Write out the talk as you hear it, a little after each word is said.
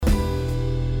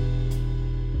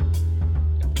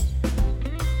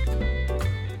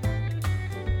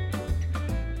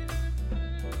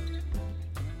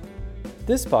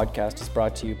This podcast is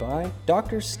brought to you by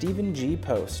Dr. Stephen G.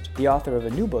 Post, the author of a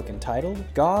new book entitled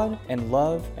God and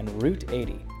Love and Route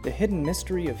 80, The Hidden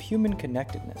Mystery of Human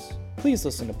Connectedness. Please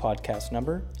listen to podcast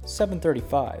number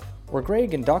 735, where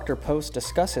Greg and Dr. Post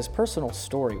discuss his personal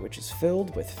story, which is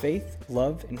filled with faith,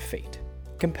 love, and fate.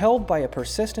 Compelled by a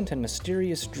persistent and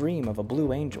mysterious dream of a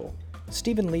blue angel,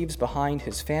 Stephen leaves behind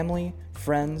his family,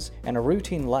 friends, and a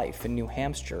routine life in New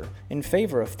Hampshire in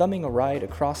favor of thumbing a ride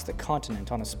across the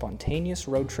continent on a spontaneous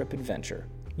road trip adventure.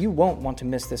 You won't want to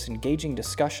miss this engaging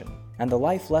discussion and the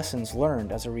life lessons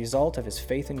learned as a result of his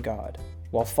faith in God,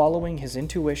 while following his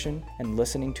intuition and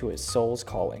listening to his soul's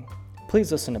calling.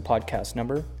 Please listen to podcast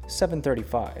number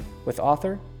 735 with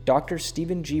author Dr.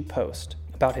 Stephen G. Post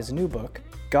about his new book,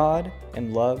 God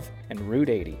and Love and Route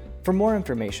 80. For more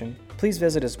information, please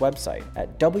visit his website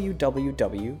at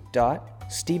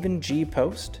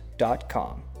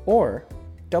www.stephengpost.com or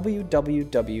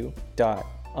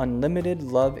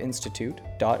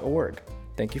www.unlimitedloveinstitute.org.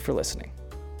 Thank you for listening.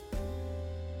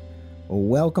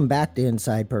 Welcome back to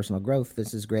Inside Personal Growth.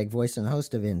 This is Greg Voisin,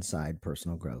 host of Inside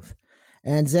Personal Growth.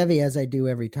 And Zevi, as I do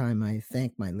every time, I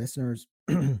thank my listeners.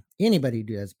 Anybody who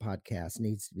does a podcast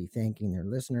needs to be thanking their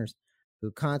listeners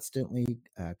who constantly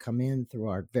come in through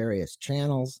our various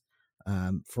channels.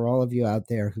 For all of you out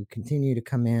there who continue to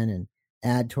come in and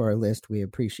add to our list, we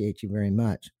appreciate you very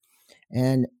much.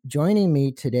 And joining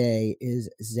me today is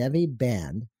Zevi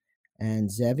Band, and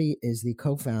Zevi is the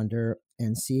co-founder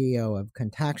and CEO of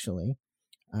Contactually,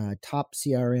 top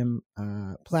CRM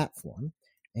platform.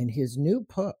 And his new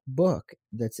book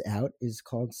that's out is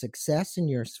called Success in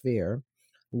Your Sphere: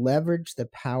 Leverage the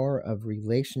Power of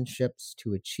Relationships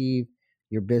to Achieve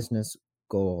Your Business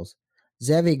Goals.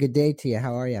 Zevi, good day to you.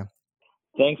 How are you?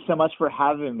 Thanks so much for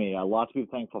having me. A lot to be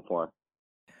thankful for.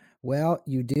 Well,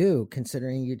 you do,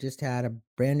 considering you just had a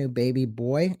brand new baby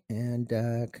boy, and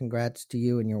congrats to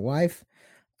you and your wife.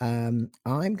 I'm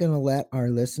going to let our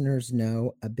listeners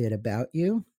know a bit about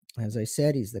you. As I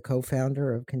said, he's the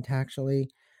co-founder of Contactually.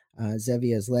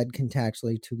 Zevi has led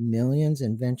Contactually to millions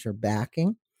in venture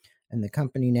backing, and the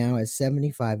company now has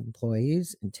 75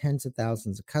 employees and tens of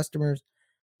thousands of customers,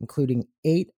 including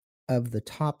 8 of the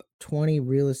top 20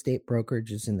 real estate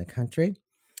brokerages in the country.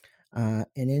 An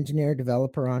engineer,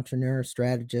 developer, entrepreneur,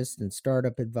 strategist, and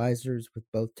startup advisors with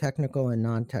both technical and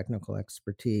non-technical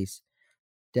expertise.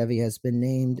 Zevi has been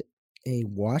named a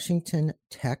Washington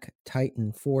Tech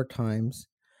Titan 4 times,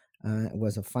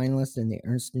 was a finalist in the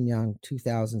Ernst & Young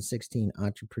 2016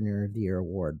 Entrepreneur of the Year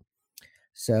Award.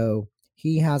 So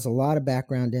he has a lot of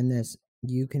background in this.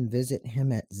 You can visit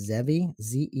him at Zevi,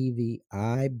 Zevi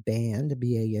Band,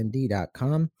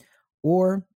 BAND.com,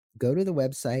 or go to the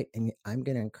website, and I'm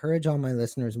going to encourage all my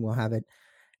listeners, and we'll have it,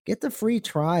 get the free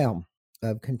trial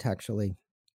of Contactually.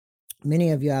 Many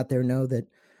of you out there know that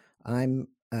I'm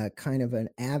kind of an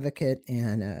advocate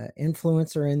and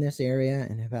influencer in this area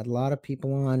and have had a lot of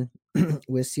people on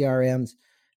with CRMs.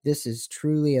 This is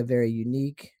truly a very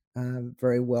unique,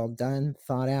 very well done,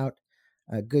 thought out,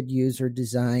 good user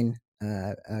design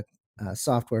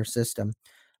software system.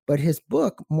 But his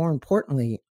book, more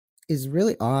importantly, is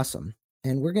really awesome.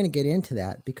 And we're going to get into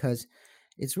that because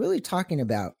it's really talking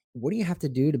about what do you have to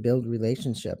do to build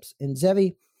relationships. And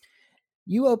Zevi,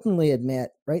 you openly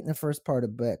admit right in the first part of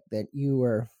the book that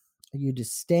you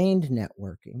disdained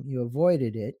networking. You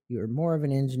avoided it. You were more of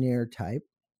an engineer type.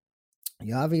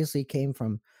 You obviously came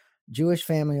from Jewish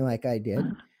family like I did.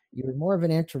 You were more of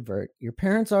an introvert. Your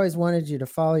parents always wanted you to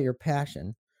follow your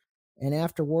passion. And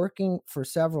after working for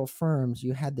several firms,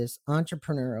 you had this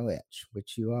entrepreneurial itch,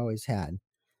 which you always had.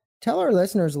 Tell our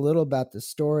listeners a little about the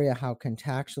story of how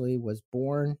Contactually was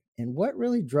born and what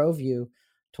really drove you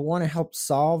to want to help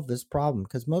solve this problem.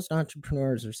 Because most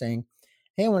entrepreneurs are saying,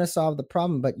 hey, I want to solve the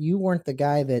problem, but you weren't the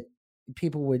guy that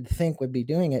people would think would be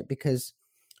doing it because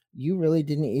you really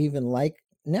didn't even like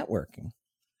networking.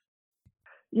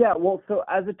 Yeah, well, so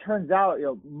as it turns out,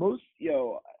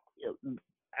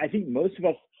 I think most of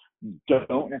us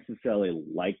don't necessarily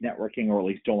like networking, or at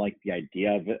least don't like the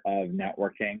idea of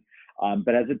networking.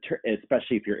 But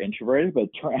especially if you're introverted,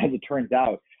 but as it turns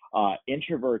out,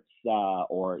 introverts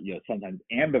or sometimes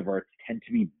ambiverts tend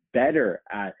to be better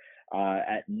at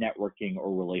networking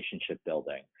or relationship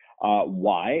building.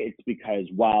 Why? It's because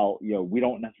while we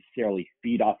don't necessarily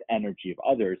feed off energy of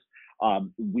others,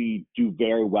 we do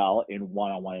very well in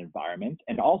one-on-one environments,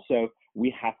 and also we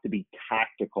have to be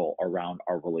tactical around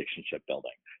our relationship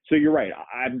building. So you're right.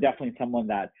 I'm definitely someone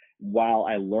that, while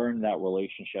I learned that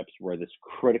relationships were this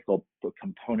critical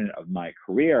component of my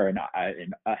career and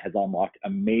has unlocked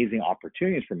amazing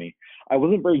opportunities for me, I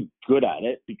wasn't very good at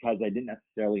it because I didn't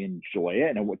necessarily enjoy it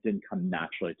and it didn't come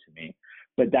naturally to me.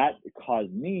 But that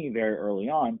caused me very early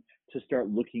on to start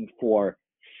looking for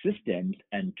systems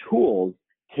and tools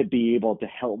to be able to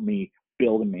help me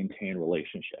build and maintain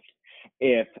relationships.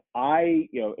 If I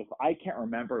can't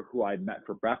remember who I met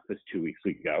for breakfast 2 weeks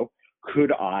ago,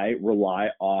 could I rely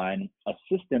on a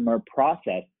system or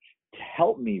process to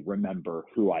help me remember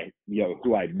who I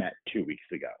met 2 weeks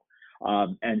ago?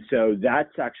 And so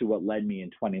that's actually what led me in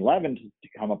 2011 to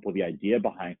come up with the idea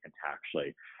behind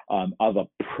Contactually, of a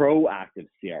proactive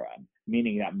CRM,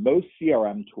 meaning that most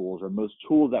CRM tools or most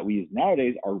tools that we use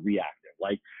nowadays are reactive.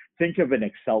 Like, think of an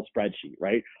Excel spreadsheet,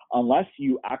 right? Unless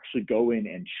you actually go in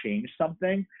and change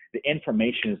something, the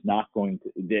information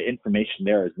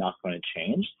there is not going to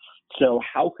change. So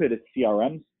how could a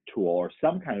CRM tool or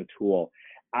some kind of tool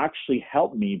actually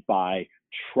help me by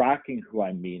tracking who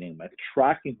I'm meeting with,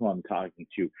 tracking who I'm talking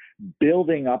to,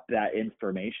 building up that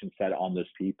information set on those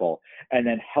people, and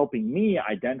then helping me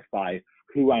identify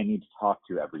who I need to talk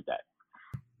to every day?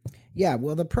 Yeah,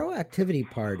 well, the proactivity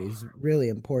part is really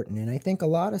important. And I think a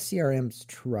lot of CRMs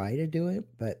try to do it,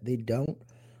 but they don't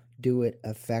do it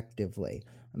effectively.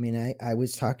 I mean, I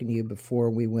was talking to you before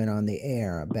we went on the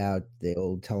air about the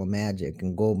old Telemagic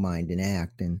and Goldmind and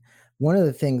Act. And one of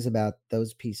the things about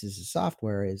those pieces of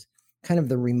software is kind of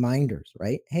the reminders,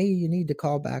 right? Hey, you need to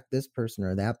call back this person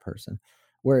or that person.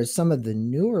 Whereas some of the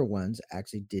newer ones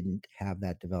actually didn't have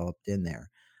that developed in there.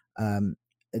 Um,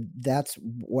 that's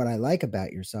what I like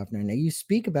about your software. Now, you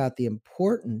speak about the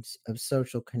importance of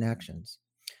social connections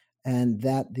and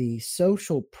that the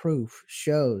social proof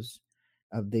shows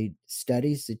of the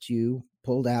studies that you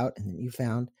pulled out and that you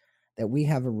found that we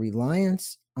have a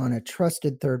reliance on a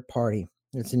trusted third party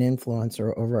that's an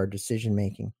influencer over our decision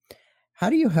making. How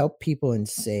do you help people in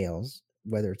sales,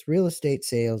 whether it's real estate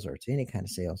sales or it's any kind of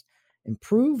sales,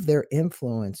 improve their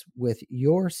influence with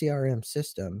your CRM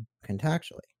system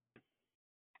contactually?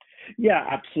 Yeah,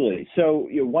 absolutely. So,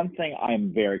 one thing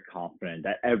I'm very confident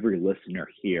that every listener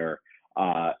here,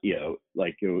 every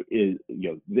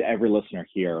listener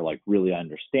here, like, really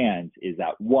understands is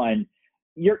that, one,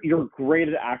 you're great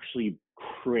at actually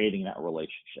creating that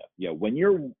relationship. When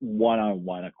you're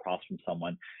one-on-one across from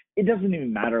someone, it doesn't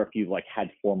even matter if you've like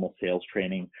had formal sales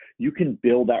training. You can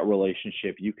build that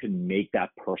relationship. You can make that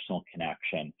personal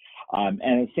connection. And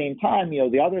at the same time,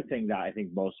 the other thing that I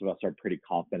think most of us are pretty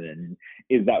confident in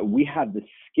is that we have the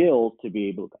skills to be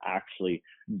able to actually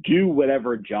do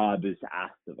whatever job is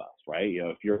asked of us, right?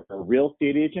 If you're a real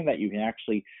estate agent, that you can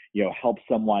actually, help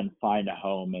someone find a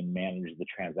home and manage the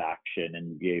transaction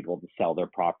and be able to sell their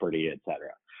property, et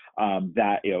cetera.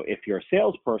 That, if you're a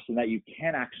salesperson, that you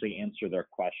can actually answer their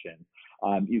questions.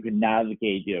 You can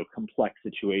navigate, complex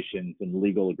situations and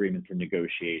legal agreements and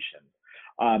negotiations.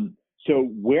 So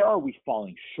where are we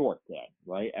falling short then,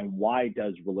 right? And why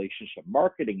does relationship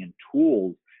marketing and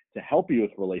tools to help you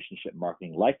with relationship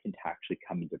marketing like Contactually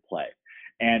come into play?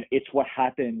 And it's what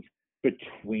happens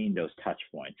between those touch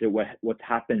points. What's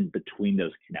happened between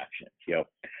those connections.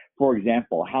 For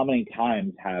example, how many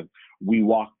times have we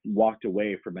walked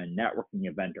away from a networking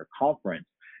event or conference,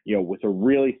 with a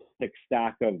really thick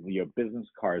stack of business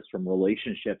cards from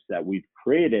relationships that we've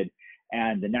created,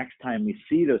 and the next time we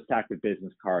see those stack of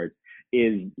business cards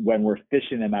is when we're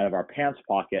fishing them out of our pants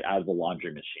pocket out of the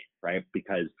laundry machine, right?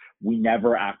 Because we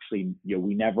never actually,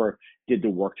 we never did the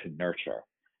work to nurture.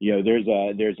 There's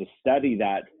a study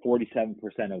that 47%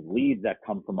 of leads that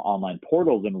come from online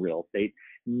portals in real estate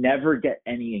never get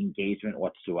any engagement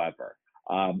whatsoever.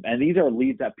 And these are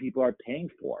leads that people are paying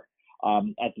for.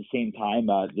 At the same time,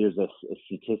 there's a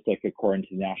statistic according to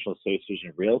the National Association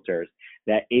of Realtors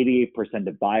that 88%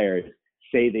 of buyers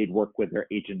say they'd work with their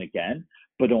agent again,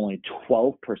 but only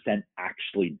 12%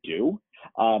 actually do.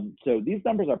 So these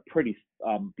numbers are pretty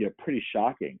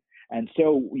shocking. And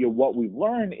so, what we've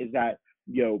learned is that,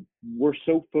 we're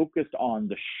so focused on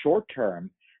the short term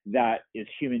that as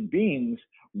human beings,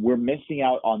 we're missing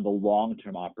out on the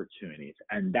long-term opportunities.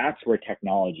 And that's where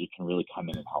technology can really come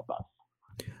in and help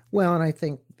us. Well, and I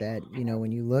think that,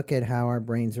 when you look at how our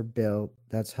brains are built,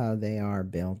 that's how they are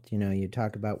built. You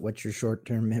talk about what's your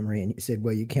short-term memory, and you said,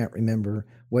 well, you can't remember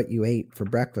what you ate for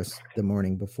breakfast the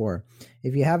morning before.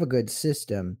 If you have a good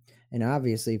system, and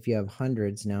obviously if you have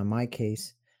hundreds, now in my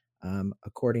case,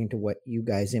 according to what you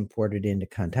guys imported into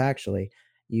Contactually,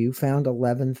 you found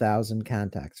 11,000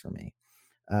 contacts for me.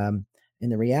 And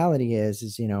the reality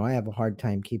is, I have a hard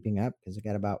time keeping up because I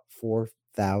got about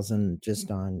 4,000 just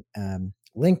on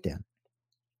LinkedIn.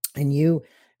 And you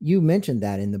mentioned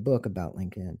that in the book about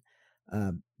LinkedIn,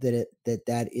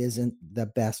 that isn't the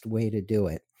best way to do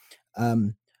it.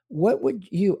 What would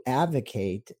you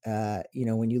advocate?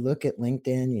 When you look at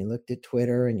LinkedIn, you looked at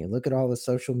Twitter, and you look at all the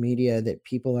social media that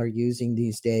people are using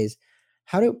these days.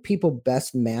 How do people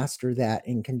best master that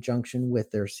in conjunction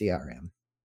with their CRM?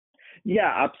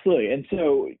 Yeah, absolutely. And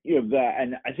so,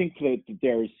 and I think that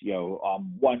there's,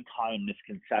 one common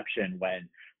misconception when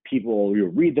people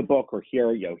read the book or hear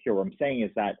what I'm saying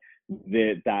is that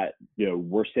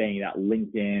we're saying that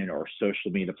LinkedIn or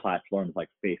social media platforms like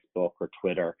Facebook or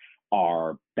Twitter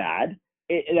are bad.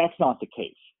 That's not the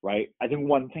case, right? I think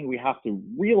one thing we have to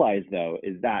realize though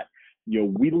is that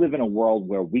we live in a world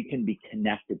where we can be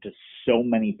connected to so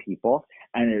many people,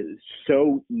 and it is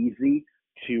so easy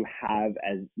to have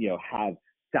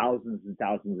thousands and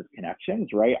thousands of connections,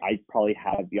 right? I probably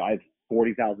have I have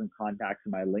 40,000 contacts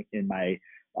in my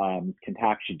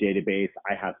Contactually database.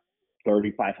 I have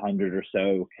 3,500 or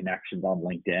so connections on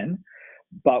LinkedIn.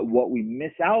 But what we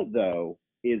miss out though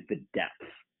is the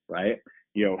depth, right?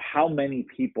 How many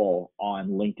people on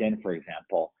LinkedIn, for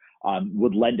example,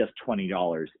 would lend us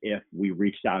 $20 if we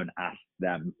reached out and asked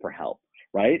them for help,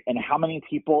 right? And how many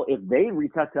people, if they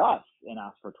reach out to us and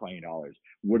ask for $20,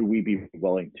 would we be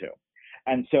willing to?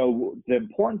 And so the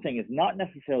important thing is not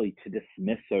necessarily to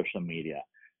dismiss social media.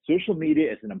 Social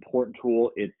media is an important tool.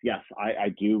 It's yes, I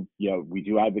do, we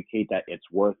do advocate that it's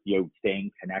worth,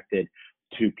 staying connected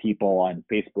to people on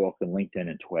Facebook and LinkedIn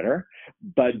and Twitter,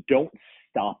 but don't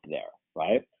stop there,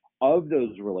 right? Of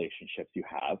those relationships you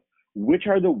have, which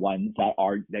are the ones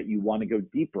that you want to go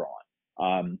deeper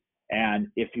on? And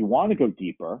if you want to go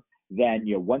deeper, then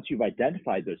once you've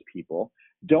identified those people,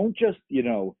 don't just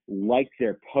like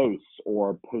their posts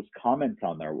or post comments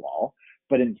on their wall,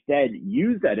 but instead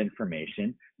use that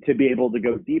information to be able to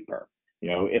go deeper.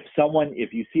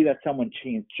 If you see that someone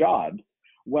changed jobs,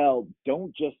 well,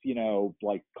 don't just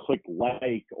click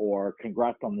like or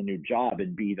congrats on the new job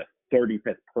and be the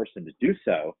 35th person to do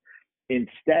so.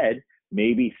 Instead,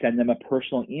 maybe send them a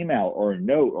personal email or a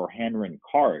note or handwritten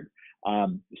card.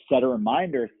 Set a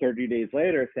reminder 30 days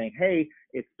later saying, hey,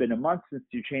 it's been a month since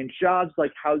you changed jobs.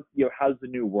 Like, how's the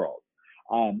new world?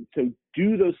 So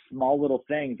do those small little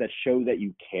things that show that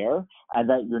you care and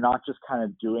that you're not just kind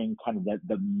of doing kind of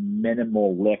the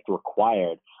minimal lift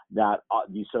required that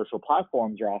these social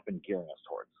platforms are often gearing us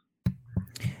towards.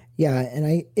 Yeah,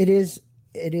 and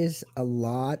it is a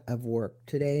lot of work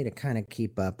today to kind of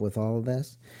keep up with all of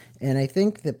this. And I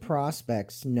think the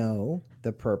prospects know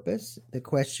the purpose. The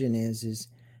question is,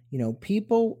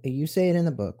 people, you say it in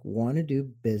the book, want to do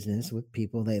business with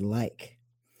people they like.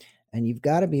 And you've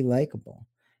got to be likable,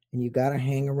 and you've got to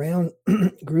hang around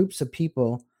groups of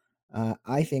people,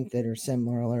 I think, that are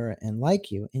similar and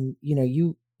like you. And,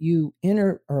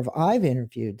 I've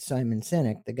interviewed Simon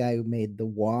Sinek, the guy who made the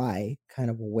why kind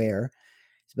of aware.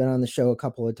 He's been on the show a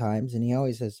couple of times, and he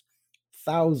always has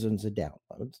thousands of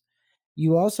downloads.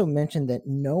 You also mentioned that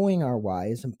knowing our why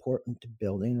is important to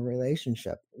building a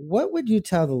relationship. What would you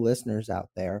tell the listeners out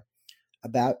there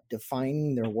about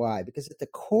defining their why? Because at the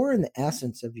core and the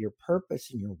essence of your purpose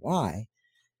and your why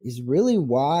is really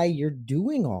why you're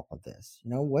doing all of this.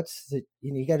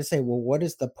 You got to say, well, what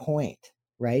is the point,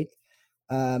 right?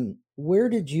 Where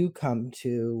did you come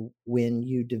to when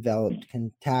you developed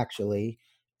Contactually,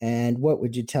 and what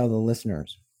would you tell the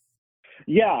listeners?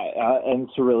 Yeah, and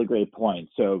it's a really great point.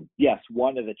 So yes,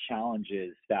 one of the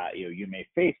challenges that you may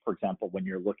face, for example, when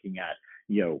you're looking at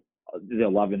the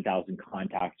 11,000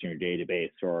 contacts in your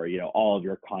database, or all of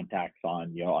your contacts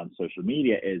on on social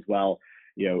media, is, well,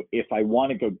 if I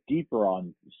want to go deeper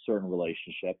on certain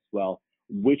relationships, well,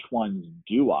 which ones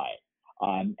do I?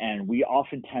 And we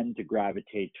often tend to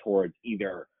gravitate towards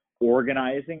either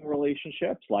organizing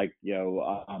relationships, like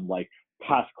like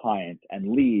past clients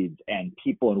and leads and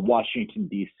people in Washington,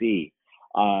 D.C.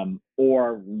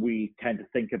 Or we tend to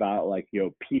think about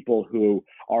people who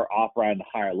are operating at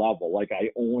a higher level. Like, I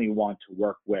only want to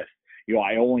work with,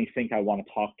 I only think I want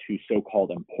to talk to so-called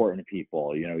important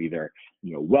people, either,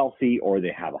 wealthy or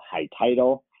they have a high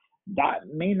title. That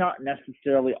may not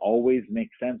necessarily always make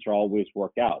sense or always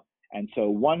work out. And so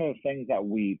one of the things that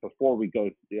before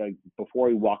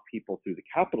we walk people through the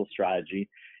capital strategy,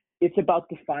 it's about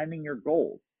defining your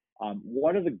goals.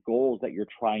 What are the goals that you're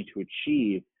trying to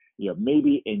achieve,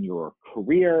 maybe in your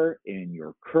career, in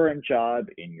your current job,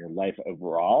 in your life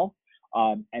overall?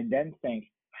 And then think,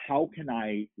 how can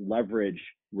I leverage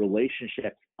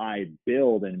relationships I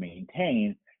build and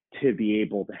maintain to be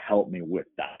able to help me with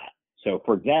that? So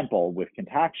for example, with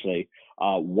Contactually,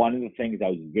 one of the things that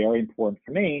was very important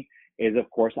for me is, of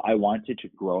course, I wanted to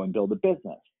grow and build a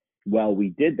business. Well, we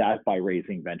did that by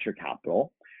raising venture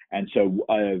capital. And so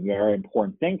a very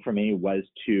important thing for me was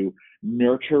to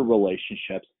nurture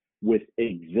relationships with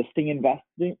existing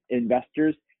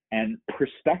investors and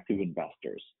prospective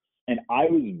investors. And I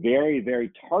was very,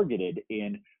 very targeted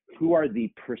in who are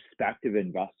the prospective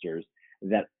investors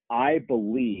that I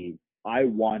believe I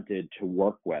wanted to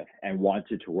work with and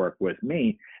wanted to work with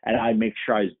me. And I make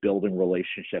sure I was building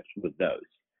relationships with those.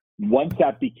 Once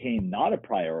that became not a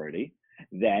priority,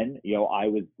 then,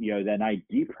 then I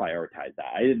deprioritized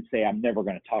that. I didn't say I'm never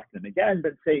going to talk to them again,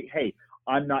 but say, hey,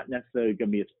 I'm not necessarily going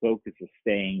to be as focused as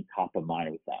staying top of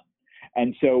mind with them.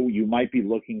 And so you might be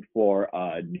looking for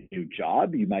a new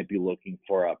job. You might be looking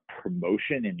for a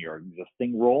promotion in your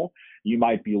existing role. You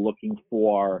might be looking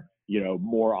for,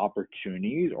 more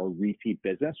opportunities or repeat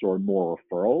business or more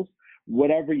referrals.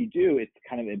 Whatever you do, it's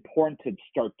kind of important to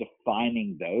start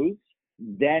defining those.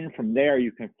 Then from there,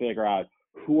 you can figure out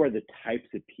who are the types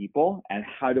of people and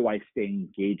how do I stay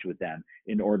engaged with them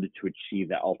in order to achieve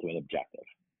that ultimate objective.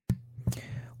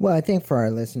 Well, I think for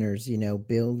our listeners,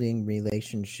 building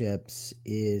relationships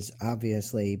is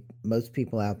obviously most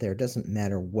people out there, it doesn't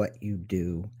matter what you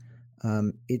do.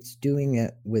 It's doing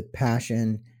it with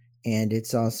passion, and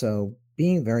it's also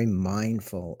being very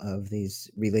mindful of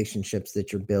these relationships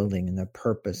that you're building and the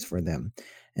purpose for them.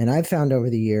 And I've found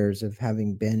over the years of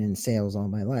having been in sales all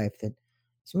my life that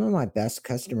some of my best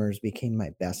customers became my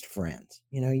best friends.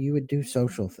 You would do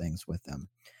social things with them.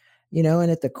 And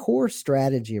at the core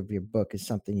strategy of your book is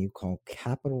something you call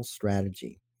capital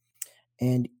strategy.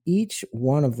 And each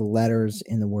one of the letters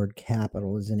in the word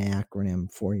capital is an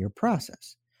acronym for your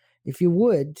process. If you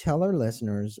would, tell our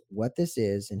listeners what this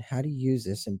is and how to use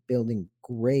this in building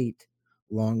great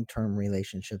long-term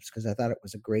relationships, because I thought it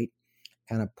was a great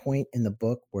kind of point in the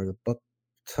book where the book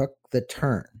took the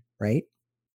turn, right?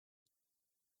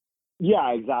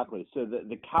 Yeah, exactly. So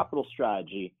the capital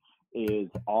strategy is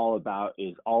all about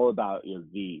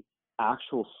the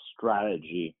actual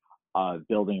strategy of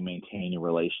building and maintaining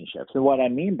relationships. And what I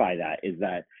mean by that is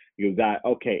that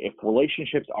if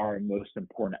relationships are our most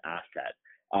important asset,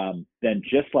 then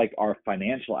just like our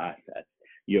financial assets,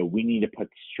 we need to put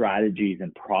strategies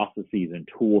and processes and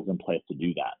tools in place to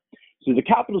do that. So the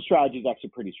capital strategy is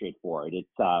actually pretty straightforward.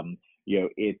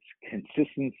 It's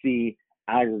consistency,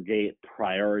 aggregate,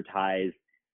 prioritize,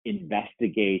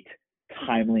 investigate,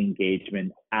 timely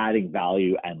engagement, adding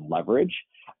value, and leverage.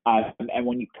 And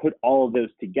when you put all of those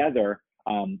together,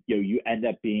 you end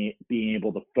up being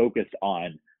able to focus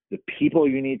on the people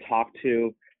you need to talk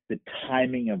to, the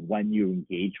timing of when you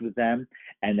engage with them,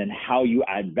 and then how you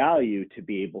add value to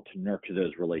be able to nurture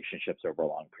those relationships over a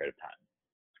long period of time.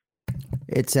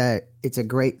 It's a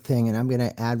great thing, and I'm going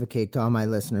to advocate to all my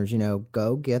listeners,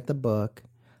 go get the book.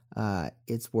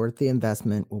 It's worth the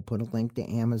investment. We'll put a link to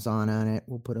Amazon on it.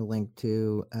 We'll put a link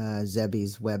to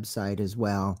Zebby's website as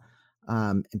well,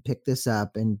 and pick this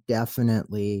up, and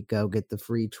definitely go get the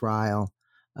free trial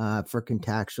for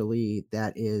Contactually.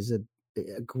 That is a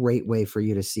great way for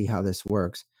you to see how this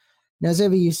works. Now,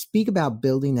 Zebby, you speak about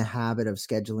building the habit of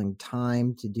scheduling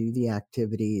time to do the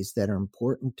activities that are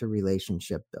important to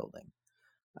relationship building.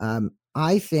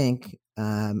 I think,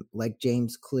 like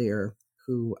James Clear,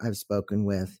 who I've spoken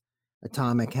with,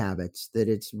 Atomic Habits, that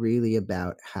it's really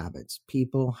about habits.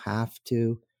 People have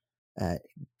to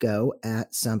go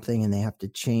at something, and they have to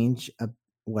change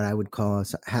what I would call a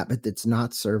habit that's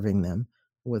not serving them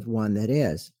with one that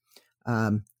is.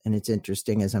 And it's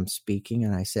interesting, as I'm speaking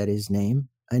and I said his name,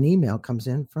 an email comes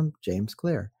in from James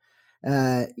Clear.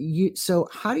 So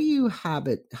how do you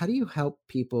help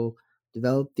people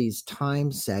develop these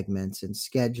time segments and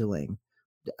scheduling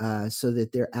so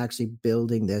that they're actually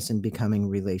building this and becoming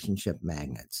relationship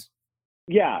magnets?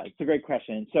 Yeah, it's a great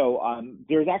question. So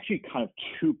there's actually kind of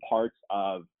two parts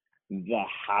of the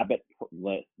habit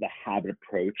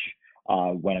approach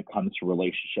when it comes to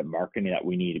relationship marketing that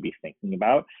we need to be thinking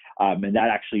about. And that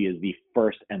actually is the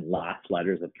first and last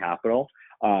letters of capital,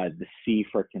 the C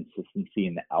for consistency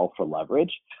and the L for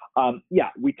leverage.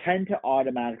 We tend to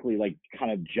automatically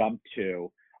kind of jump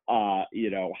to,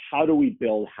 how do we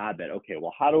build habit? Okay,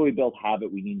 well, how do we build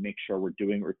habit? We need to make sure we're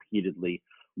doing it repeatedly.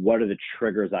 What are the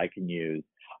triggers I can use?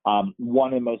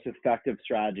 One of the most effective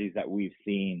strategies that we've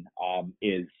seen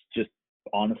is just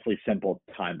honestly simple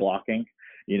time blocking.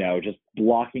 Just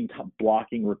blocking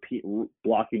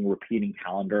repeating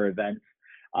calendar events,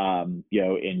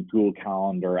 in Google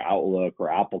Calendar, Outlook,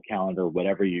 or Apple Calendar,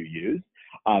 whatever you use,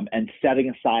 and setting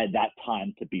aside that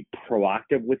time to be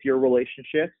proactive with your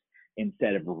relationships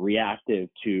instead of reactive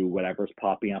to whatever's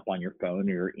popping up on your phone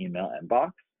or your email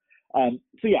inbox.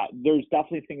 There's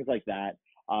definitely things like that.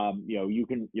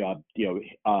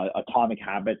 Atomic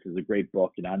Habits is a great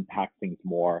book. It unpacks things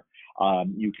more.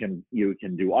 You can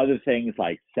do other things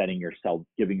like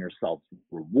giving yourself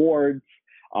rewards.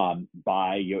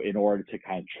 by, in order to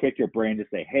kind of trick your brain to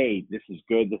say, hey, this is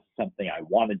good, this is something I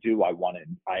want to do, I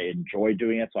enjoy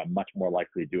doing it, so I'm much more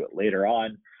likely to do it later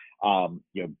on.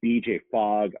 BJ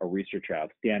Fogg, a researcher out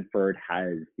of Stanford,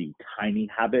 has the tiny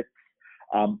habits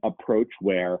approach,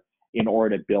 where in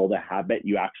order to build a habit,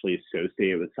 you actually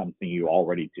associate it with something you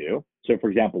already do. So, for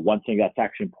example, one thing that's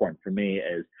actually important for me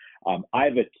is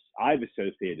I've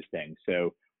associated things.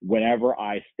 So whenever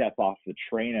I step off the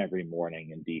train every morning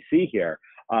in DC here,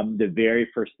 the very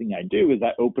first thing I do is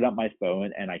I open up my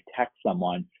phone and I text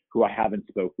someone who I haven't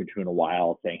spoken to in a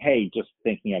while, saying, hey, just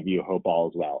thinking of you, hope all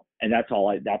is well. And that's all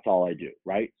I do,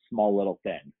 right? Small little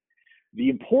things. The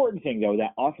important thing, though,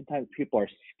 that oftentimes people are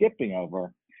skipping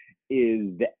over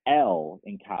is the L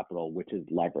in capital, which is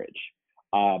leverage.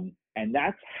 And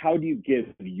that's, how do you give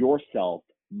yourself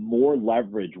more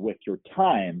leverage with your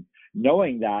time,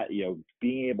 knowing that,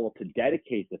 being able to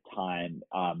dedicate the time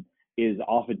is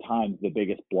oftentimes the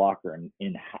biggest blocker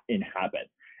in habit.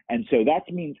 And so that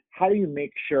means, how do you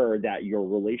make sure that your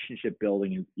relationship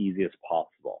building is easy as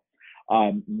possible?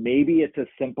 Maybe it's as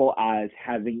simple as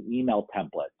having email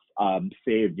templates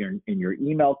saved in your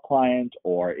email client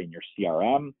or in your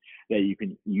CRM that you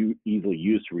can easily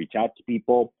use to reach out to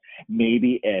people.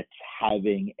 Maybe it's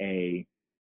having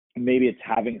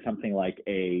something like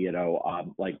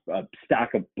like a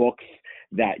stack of books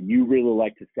that you really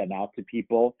like to send out to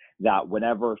people, that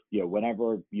whenever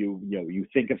you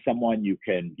think of someone, you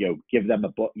can give them a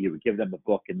book,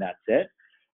 and that's it.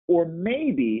 Or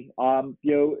maybe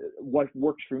what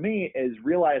works for me is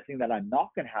realizing that I'm not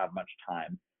going to have much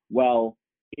time. Well,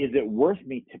 is it worth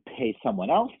me to pay someone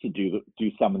else to do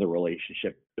some of the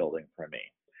relationship building for me?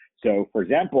 So, for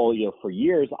example, for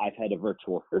years I've had a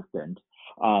virtual assistant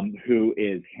who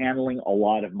is handling a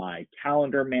lot of my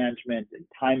calendar management and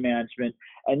time management,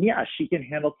 and yeah, she can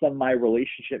handle some of my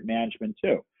relationship management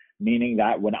too. Meaning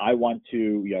that when I want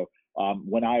to,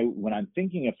 when I'm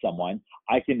thinking of someone,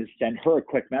 I can just send her a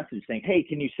quick message saying, "Hey,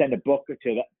 can you send a book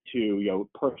to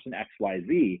person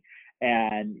XYZ?"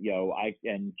 And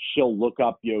she'll look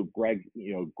up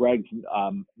Greg's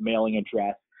mailing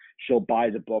address. She'll buy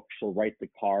the book, she'll write the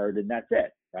card, and that's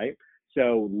it, right?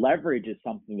 So leverage is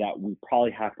something that we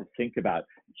probably have to think about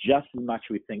just as much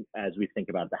as we think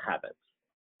about the habits.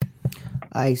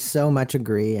 I so much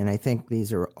agree, and I think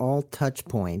these are all touch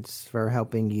points for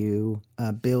helping you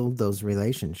build those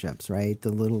relationships, right?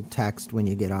 The little text when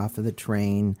you get off of the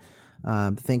train,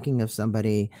 thinking of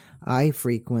somebody. I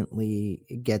frequently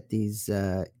get these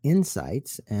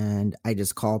insights, and I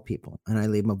just call people and I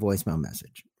leave them a voicemail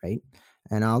message, right?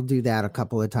 And I'll do that a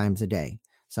couple of times a day.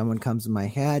 Someone comes in my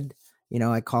head,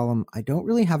 I call them. I don't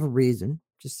really have a reason,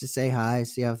 just to say hi,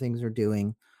 see how things are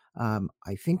doing.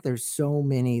 I think there's so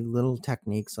many little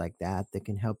techniques like that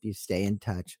can help you stay in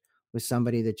touch with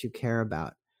somebody that you care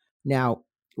about. Now,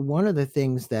 one of the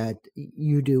things that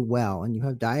you do well, and you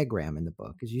have diagram in the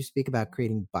book, is you speak about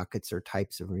creating buckets or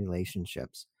types of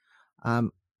relationships.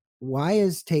 Why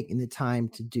is taking the time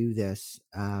to do this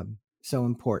so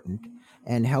important,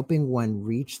 and helping one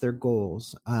reach their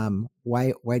goals?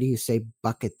 Why do you say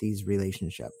bucket these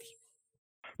relationships?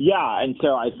 Yeah, and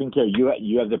so I think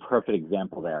you have the perfect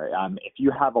example there. If you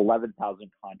have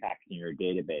 11,000 contacts in your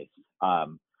database,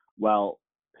 well,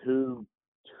 who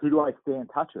do I stay in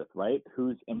touch with, right?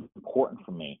 Who's important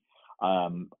for me?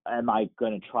 Am I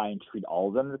going to try and treat all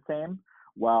of them the same?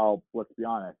 Well, let's be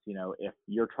honest. If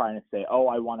you're trying to say, oh,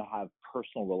 I want to have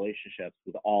personal relationships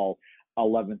with all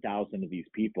 11,000 of these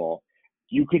people,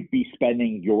 you could be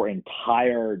spending your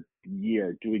entire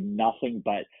year doing nothing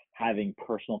but having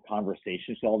personal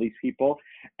conversations with all these people,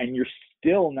 and you're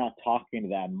still not talking to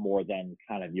them more than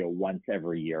kind of once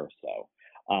every year or so.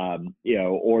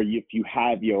 Or if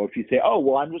you say, oh,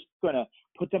 well, I'm just going to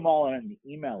put them all on an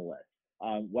email list.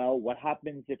 Well, what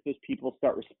happens if those people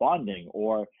start responding?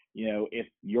 Or, if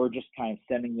you're just kind of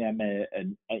sending them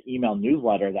an email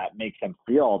newsletter that makes them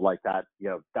feel like that,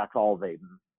 that's all they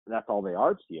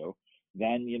are to you,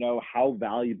 then, how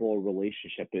valuable a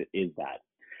relationship is that?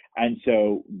 And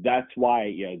so that's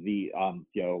why,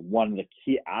 one of the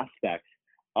key aspects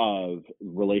of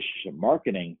relationship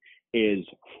marketing is,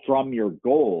 from your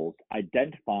goals,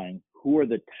 identifying who are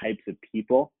the types of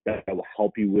people that will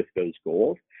help you with those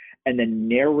goals, and then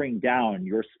narrowing down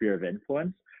your sphere of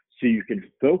influence so you can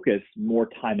focus more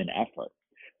time and effort.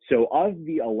 So of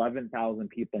the 11,000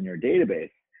 people in your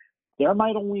database, there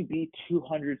might only be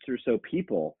 200 or so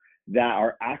people that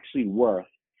are actually worth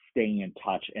staying in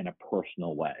touch in a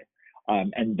personal way.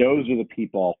 And those are the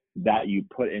people that you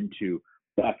put into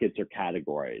buckets or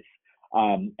categories.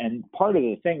 And part of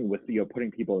the thing with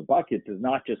putting people in buckets is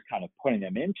not just kind of putting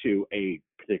them into a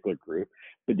particular group,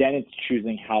 but then it's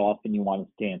choosing how often you want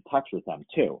to stay in touch with them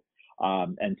too.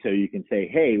 And so you can say,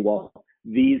 hey, well,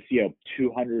 these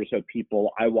 200 or so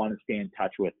people I want to stay in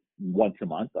touch with once a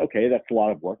month. Okay, that's a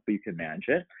lot of work, but you can manage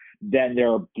it. Then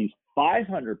there are these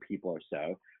 500 people or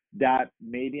so that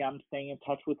maybe I'm staying in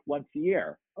touch with once a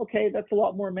year. Okay, that's a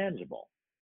lot more manageable.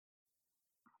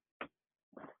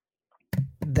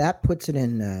 That puts it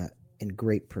in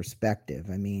great perspective.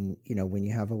 I mean, when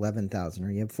you have 11,000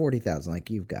 or you have 40,000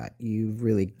 like you've got, you've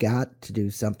really got to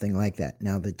do something like that.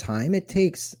 Now, the time it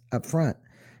takes up front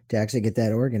to actually get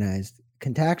that organized,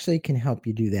 Contactually can help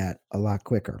you do that a lot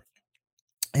quicker.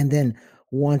 And then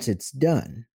once it's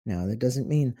done, now that doesn't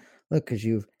mean, look, because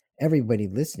everybody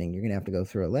listening, you're going to have to go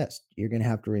through a list. You're going to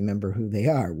have to remember who they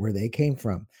are, where they came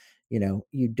from.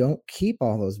 You don't keep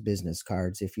all those business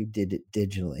cards if you did it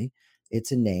digitally.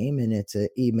 It's a name and it's an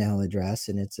email address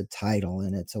and it's a title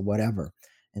and it's a whatever.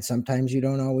 And sometimes you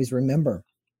don't always remember.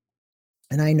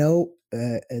 And I know,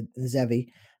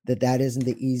 Zevi, that isn't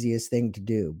the easiest thing to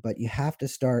do, but you have to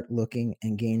start looking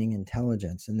and gaining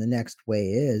intelligence. And the next way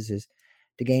is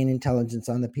to gain intelligence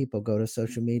on the people. Go to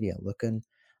social media, look on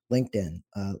LinkedIn,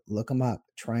 look them up,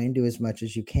 try and do as much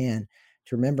as you can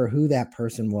to remember who that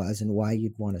person was and why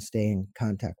you'd want to stay in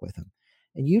contact with them.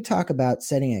 And you talk about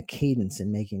setting a cadence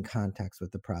and making contacts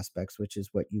with the prospects, which is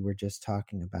what you were just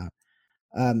talking about.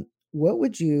 What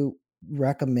would you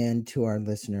recommend to our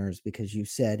listeners? Because you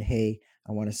said, hey,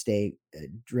 I want to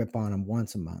drip on them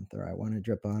once a month, or I want to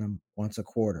drip on them once a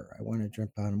quarter. I want to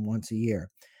drip on them once a year.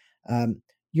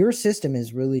 Your system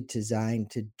is really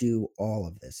designed to do all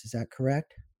of this. Is that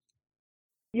correct?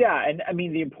 Yeah. And I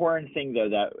mean, the important thing, though,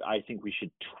 that I think we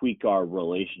should tweak our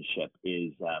relationship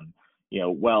is, let's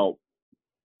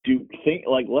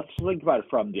think about it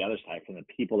from the other side, from the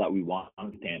people that we want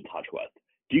to stay in touch with.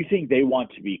 Do you think they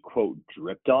want to be, quote,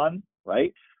 dripped on,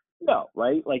 right? No,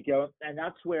 right? And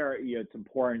that's where, it's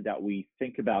important that we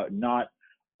think about not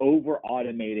over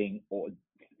automating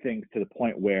things to the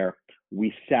point where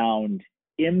we sound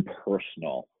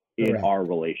impersonal in our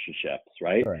relationships,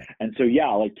 right? Correct. And so,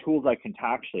 tools like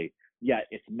Contactually,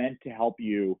 it's meant to help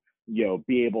you,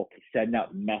 be able to send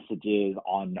out messages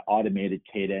on automated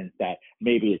cadence that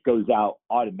maybe it goes out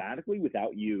automatically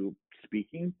without you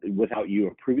speaking, without you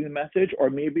approving the message, or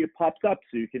maybe it pops up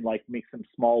so you can make some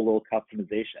small little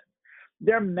customization.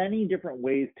 There are many different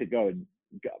ways to go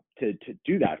to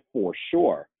do that for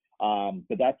sure.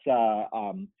 But that's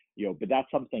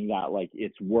something that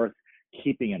it's worth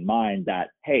keeping in mind, that,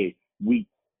 hey, we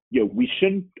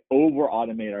shouldn't over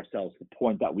automate ourselves to the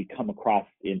point that we come across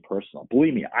impersonal.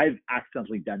 Believe me, I've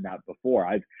accidentally done that before.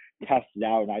 I've tested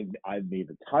out and I've made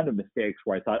a ton of mistakes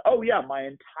where I thought, oh yeah, my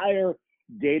entire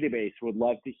database would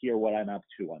love to hear what I'm up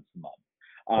to once a month.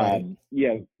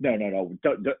 No,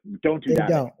 don't do that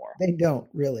anymore. They don't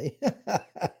really.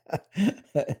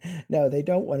 No, they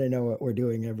don't want to know what we're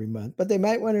doing every month, but they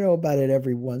might want to know about it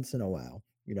every once in a while.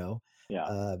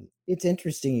 Yeah. It's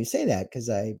interesting you say that, because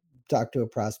I talked to a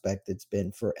prospect that's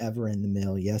been forever in the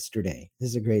mill yesterday.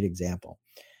 This is a great example.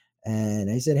 And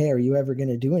I said, hey, are you ever going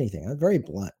to do anything? I'm very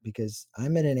blunt, because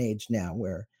I'm at an age now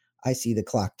where I see the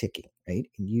clock ticking, right?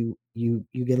 And you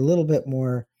get a little bit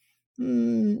more,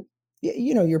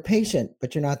 you're patient,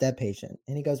 but you're not that patient.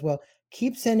 And he goes, well,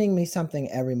 keep sending me something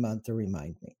every month to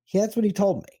remind me. Yeah, that's what he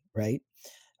told me, right?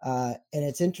 And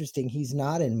it's interesting. He's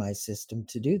not in my system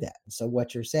to do that. So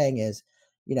what you're saying is,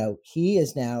 he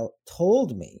has now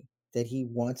told me that he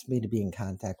wants me to be in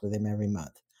contact with him every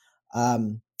month.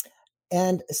 And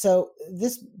so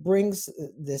this brings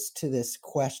this to this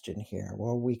question here,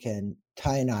 where we can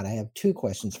tie a knot. I have two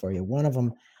questions for you. One of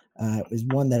them is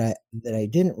one that I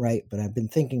didn't write, but I've been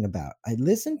thinking about. I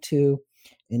listened to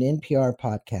an NPR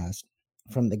podcast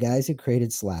from the guys who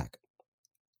created Slack,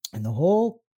 and the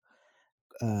whole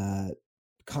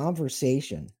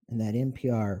conversation in that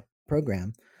NPR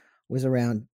program was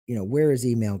around, where is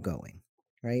email going,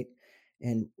 right?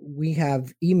 And we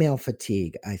have email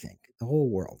fatigue. I think the whole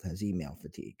world has email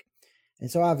fatigue.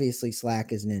 And so obviously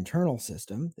Slack is an internal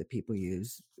system that people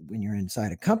use when you're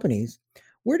inside of companies.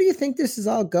 Where do you think this is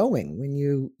all going when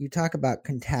you talk about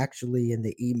Contactually in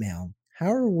the email?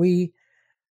 How are we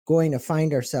going to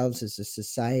find ourselves as a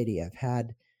society? I've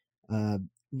had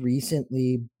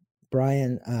recently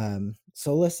Brian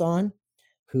Solis on,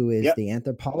 who is the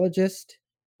anthropologist.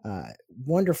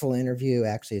 Wonderful interview.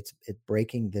 Actually, it's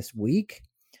breaking this week.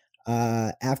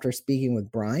 After speaking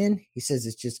with Brian, he says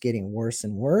it's just getting worse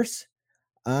and worse.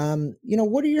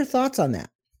 What are your thoughts on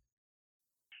that?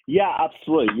 Yeah,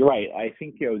 absolutely. You're right. I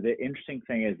think, the interesting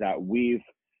thing is that we've,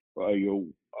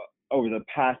 over the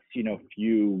past,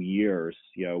 few years,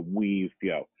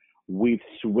 we've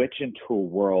switched into a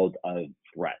world of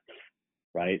threats,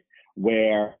 right?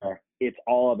 Where it's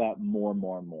all about more,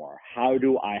 more, and more. How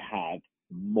do I have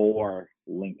more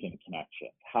LinkedIn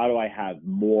connections? How do I have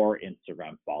more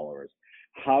Instagram followers?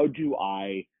 How do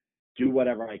I do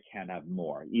whatever I can have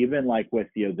more? Even like with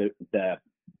the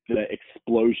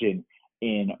explosion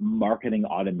in marketing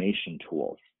automation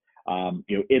tools.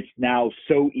 It's now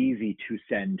so easy to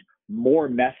send more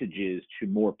messages to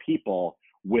more people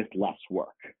with less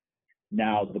work.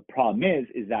 Now, the problem is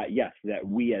that yes, that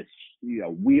we as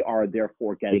we are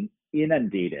therefore getting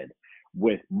inundated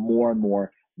with more and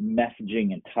more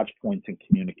messaging and touch points and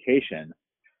communication.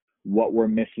 What we're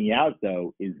missing out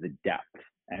though is the depth.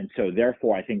 And so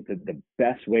therefore, I think that the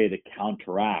best way to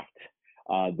counteract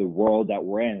the world that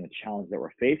we're in, the challenge that we're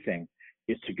facing,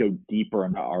 is to go deeper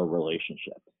into our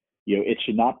relationships. It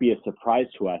should not be a surprise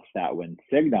to us that when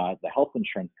Cigna, the health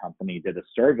insurance company, did a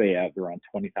survey of around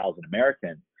 20,000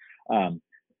 Americans,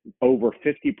 over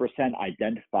 50%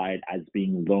 identified as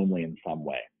being lonely in some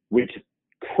way, which is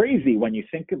crazy when you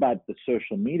think about the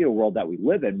social media world that we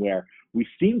live in, where we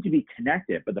seem to be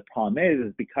connected, but the problem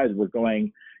is because we're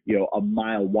going, a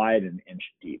mile wide and an inch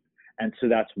deep. And so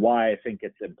that's why I think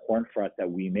it's important for us that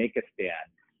we make a stand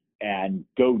and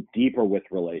go deeper with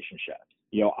relationships.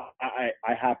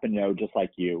 I happen to know, just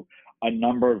like you, a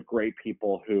number of great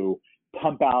people who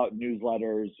pump out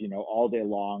newsletters, all day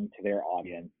long to their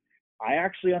audience. I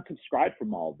actually unsubscribed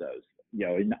from all of those,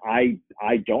 and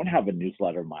I don't have a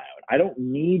newsletter of my own. I don't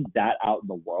need that out in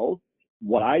the world.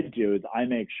 What I do is I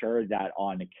make sure that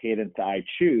on a cadence that I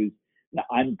choose, that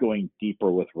I'm going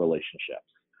deeper with relationships.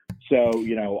 So,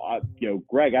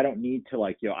 Greg, I don't need to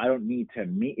I don't need to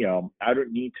meet, I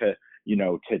don't need to,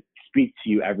 to speak to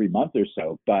you every month or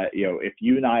so. But, if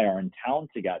you and I are in town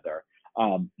together,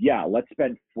 let's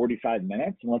spend 45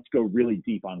 minutes and let's go really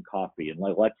deep on coffee, and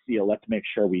let's make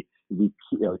sure we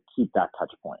keep that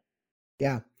touch point.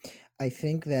 Yeah, I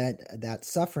think that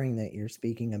suffering that you're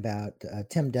speaking about,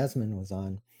 Tim Desmond was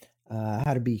on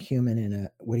How to Be Human in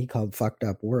a what he called fucked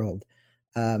up world.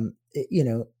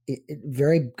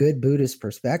 Very good Buddhist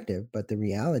perspective, but the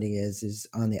reality is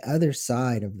on the other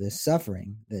side of this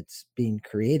suffering that's being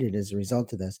created as a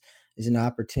result of this is an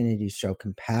opportunity to show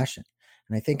compassion.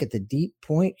 And I think at the deep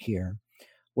point here,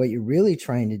 what you're really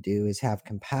trying to do is have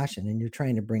compassion, and you're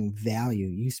trying to bring value.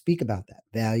 You speak about that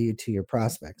value to your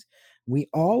prospects. We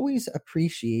always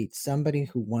appreciate somebody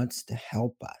who wants to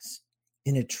help us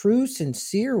in a true,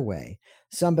 sincere way,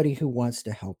 somebody who wants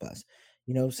to help us.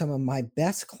 Some of my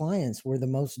best clients were the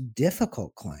most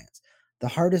difficult clients, the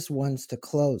hardest ones to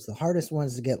close, the hardest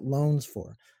ones to get loans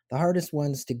for, the hardest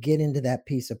ones to get into that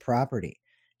piece of property.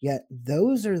 Yet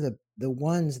those are the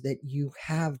ones that you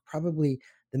have probably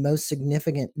the most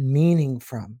significant meaning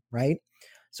from, right?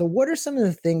 So what are some of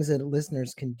the things that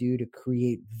listeners can do to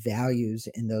create values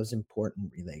in those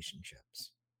important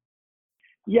relationships?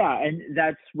 Yeah, and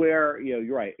that's where,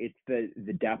 you're right. It's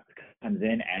the depth comes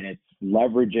in, and it's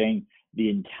leveraging the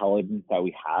intelligence that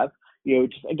we have.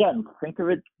 Just again, think of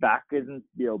it back in,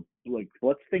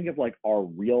 let's think of like our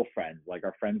real friends, like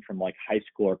our friends from like high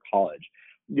school or college.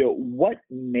 What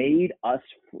made us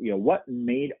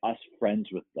friends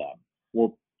with them?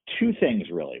 Well, two things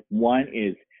really. One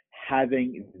is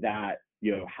having that,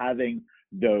 having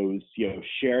those,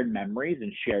 shared memories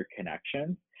and shared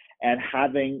connections, and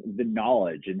having the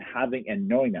knowledge and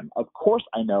knowing them. Of course,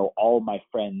 I know all of my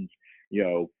friends,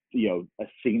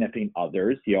 significant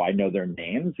others, I know their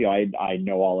names, I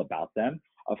know all about them.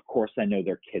 Of course, I know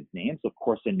their kids' names. Of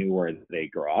course, I knew where they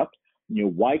grew up.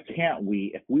 Why can't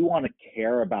we, if we want to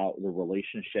care about the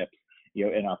relationships,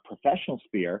 in our professional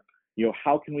sphere,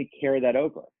 how can we carry that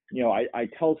over? I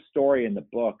tell a story in the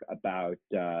book about,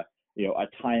 a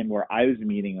time where I was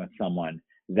meeting with someone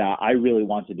that I really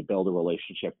wanted to build a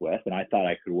relationship with, and I thought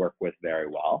I could work with very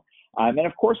well. And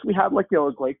of course, we had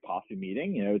a great coffee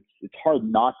meeting. It's hard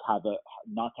not to have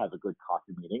a good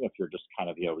coffee meeting if you're just kind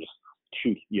of just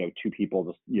two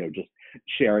people just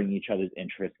sharing each other's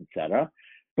interests, etc.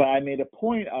 But I made a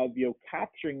point of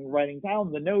writing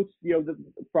down the notes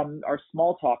from our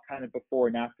small talk kind of before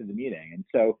and after the meeting. And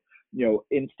so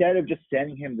instead of just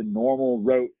sending him the normal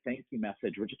rote thank you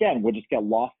message, which again would just get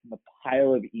lost in the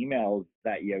pile of emails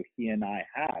that he and I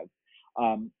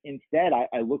have, instead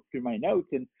I looked through my notes,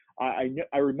 and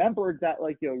I remembered that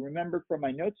remembered from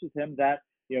my notes with him that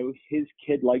his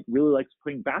kid really likes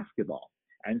playing basketball,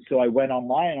 and so I went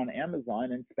online on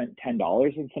Amazon and spent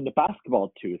 $10 and sent a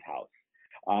basketball to his house.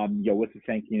 With a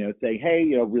thank you note saying,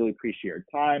 hey, really appreciate your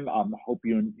time. Hope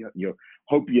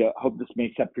this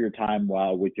makes up for your time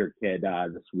with your kid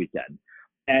this weekend.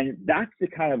 And that's the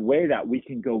kind of way that we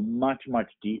can go much,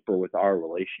 much deeper with our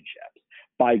relationships,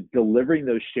 by delivering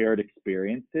those shared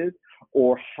experiences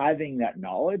or having that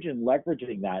knowledge and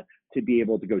leveraging that to be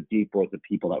able to go deeper with the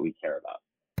people that we care about.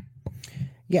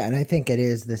 Yeah, and I think it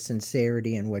is the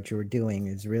sincerity in what you're doing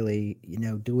is really,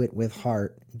 do it with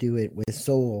heart, do it with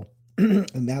soul.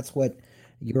 And that's what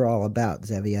you're all about,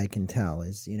 Zevi, I can tell,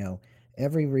 is,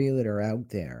 every realtor out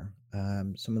there,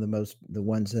 some of the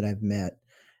ones that I've met,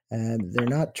 they're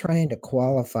not trying to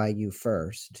qualify you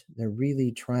first. They're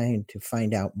really trying to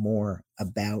find out more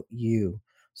about you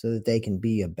so that they can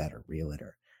be a better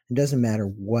realtor. It doesn't matter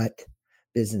what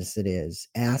business it is.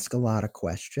 Ask a lot of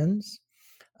questions.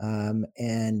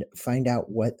 And find out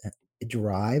what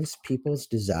drives people's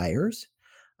desires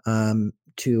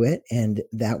to it. And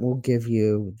that will give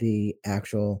you the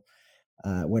actual,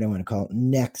 what I want to call it,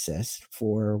 nexus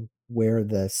for when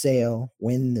the sale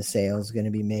is going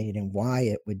to be made and why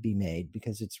it would be made,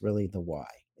 because it's really the why.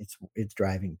 It's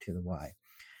driving to the why.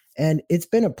 And it's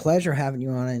been a pleasure having you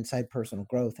on Inside Personal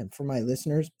Growth. And for my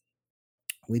listeners,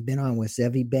 we've been on with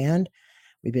Zevi Band.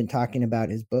 We've been talking about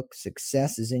his book,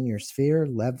 Success is in Your Sphere,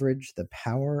 Leverage the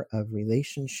Power of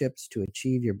Relationships to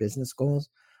Achieve Your Business Goals.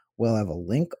 We'll have a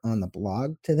link on the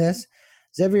blog to this.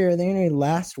 Zevi, are there any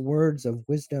last words of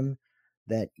wisdom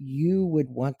that you would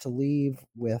want to leave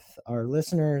with our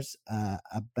listeners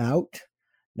about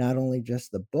not only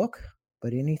just the book,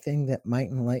 but anything that might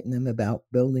enlighten them about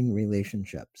building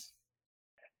relationships?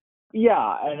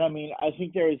 Yeah, and I mean, I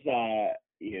think there's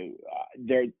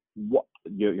there's,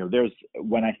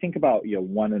 when I think about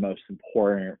one of the most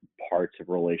important parts of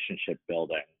relationship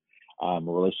building,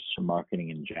 relationship marketing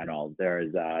in general,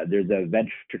 there's a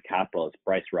venture capitalist,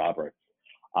 Bryce Roberts,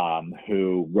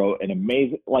 who wrote an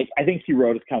amazing, I think he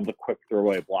wrote as kind of a quick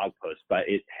throwaway blog post, but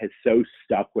it has so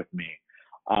stuck with me,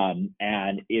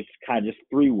 and it's kind of just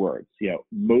 3 words.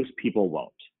 Most people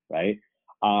won't, right?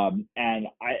 And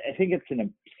I think it's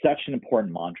such an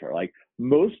important mantra.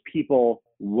 Most people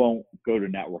won't go to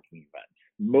networking events.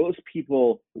 Most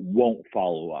people won't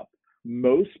follow up.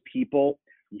 Most people,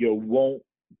 won't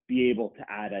be able to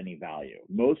add any value.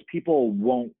 Most people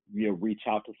won't, reach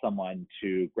out to someone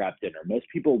to grab dinner. Most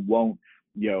people won't,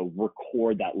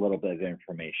 record that little bit of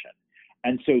information.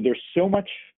 And so there's so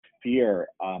much fear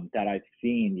that I've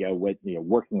seen, with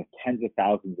working with tens of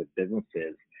thousands of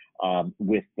businesses,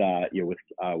 with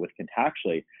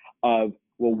Contactually, of,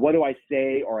 well, what do I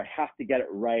say, or I have to get it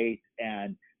right,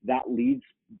 and that leads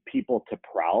people to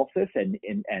paralysis and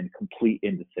complete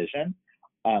indecision.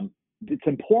 It's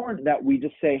important that we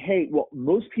just say, hey, well,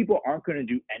 most people aren't going to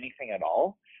do anything at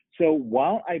all, so why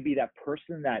don't I be that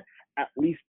person that at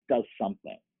least does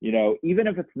something? Even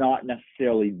if it's not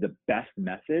necessarily the best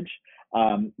message.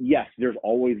 Yes, there's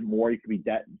always more you could be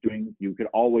doing. You could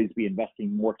always be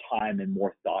investing more time and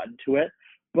more thought into it.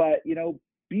 But,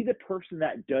 be the person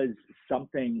that does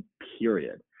something,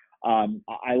 period.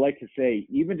 I like to say,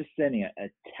 even just sending a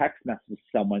text message to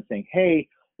someone saying, hey,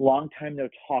 long time no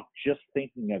talk, just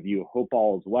thinking of you, hope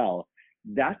all is well.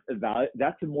 That's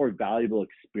a more valuable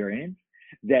experience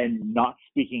than not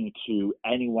speaking to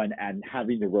anyone and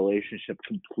having the relationship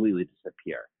completely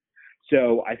disappear.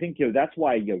 So I think, that's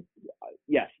why,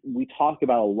 yes, we talk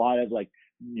about a lot of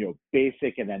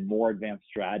basic and then more advanced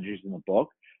strategies in the book,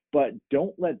 but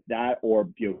don't let that, or,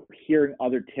 hearing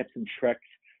other tips and tricks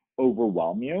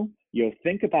overwhelm you.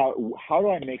 Think about, how do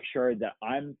I make sure that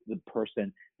I'm the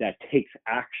person that takes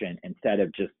action instead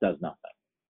of just does nothing?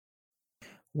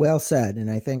 Well said.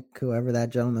 And I think whoever that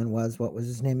gentleman was, what was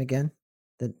his name again?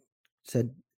 That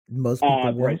said most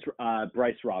people won't?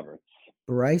 Bryce Roberts.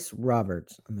 Bryce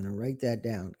Roberts. I'm going to write that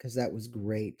down because that was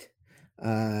great.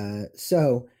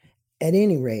 So at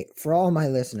any rate, for all my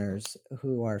listeners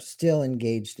who are still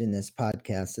engaged in this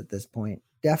podcast at this point,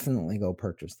 definitely go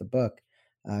purchase the book.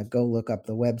 Go look up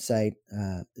the website,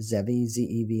 Zevi,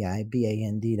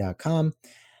 ZEVIBAND.com.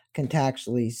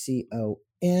 Contactually,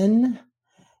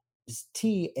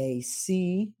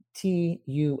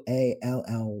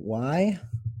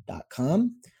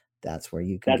 CONTACTUALLY.com. That's where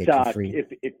you can get your free.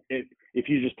 If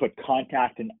you just put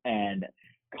contact and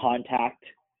contact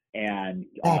and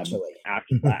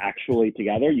actually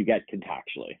together, you get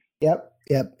Contactually. Yep.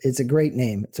 It's a great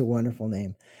name. It's a wonderful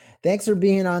name. Thanks for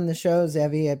being on the show,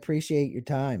 Zevi. I appreciate your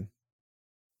time.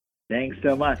 Thanks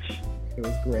so much. It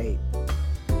was great.